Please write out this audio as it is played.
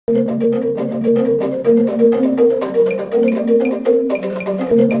Hi,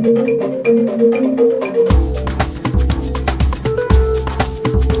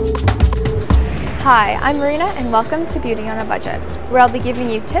 I'm Marina and welcome to Beauty on a Budget, where I'll be giving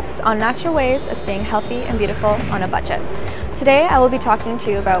you tips on natural ways of staying healthy and beautiful on a budget. Today I will be talking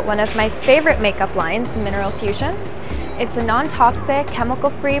to you about one of my favorite makeup lines, Mineral Fusion. It's a non-toxic,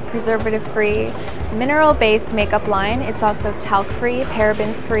 chemical-free, preservative-free, mineral-based makeup line. It's also talc-free,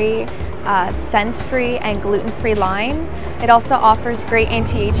 paraben-free, scent-free, and gluten-free line. It also offers great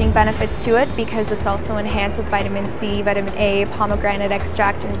anti-aging benefits to it because it's also enhanced with vitamin C, vitamin A, pomegranate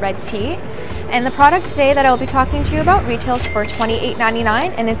extract, and red tea. And the product today that I'll be talking to you about retails for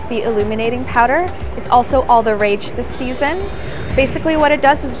 $28.99, and it's the Illuminating Powder. It's also all the rage this season. Basically what it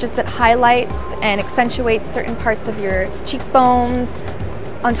does is just it highlights and accentuates certain parts of your cheekbones,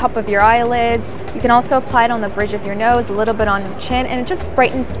 on top of your eyelids. You can also apply it on the bridge of your nose, a little bit on your chin, and it just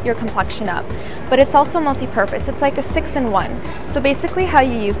brightens your complexion up. But it's also multi-purpose. It's like a 6-in-1. So basically how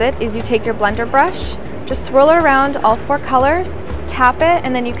you use it is you take your blender brush, just swirl it around all 4 colors, tap it,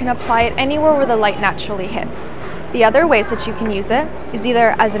 and then you can apply it anywhere where the light naturally hits. The other ways that you can use it is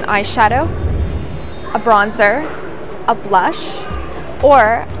either as an eyeshadow, a bronzer, a blush,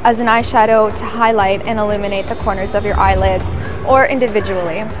 or as an eyeshadow to highlight and illuminate the corners of your eyelids, or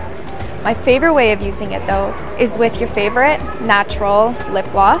individually. My favorite way of using it though is with your favorite natural lip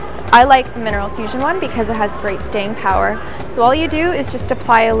gloss. I like the Mineral Fusion one because it has great staying power. So all you do is just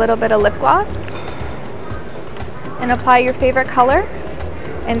apply a little bit of lip gloss and apply your favorite color,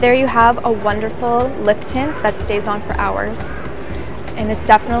 and there you have a wonderful lip tint that stays on for hours. And it's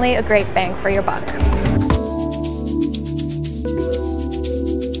definitely a great bang for your buck.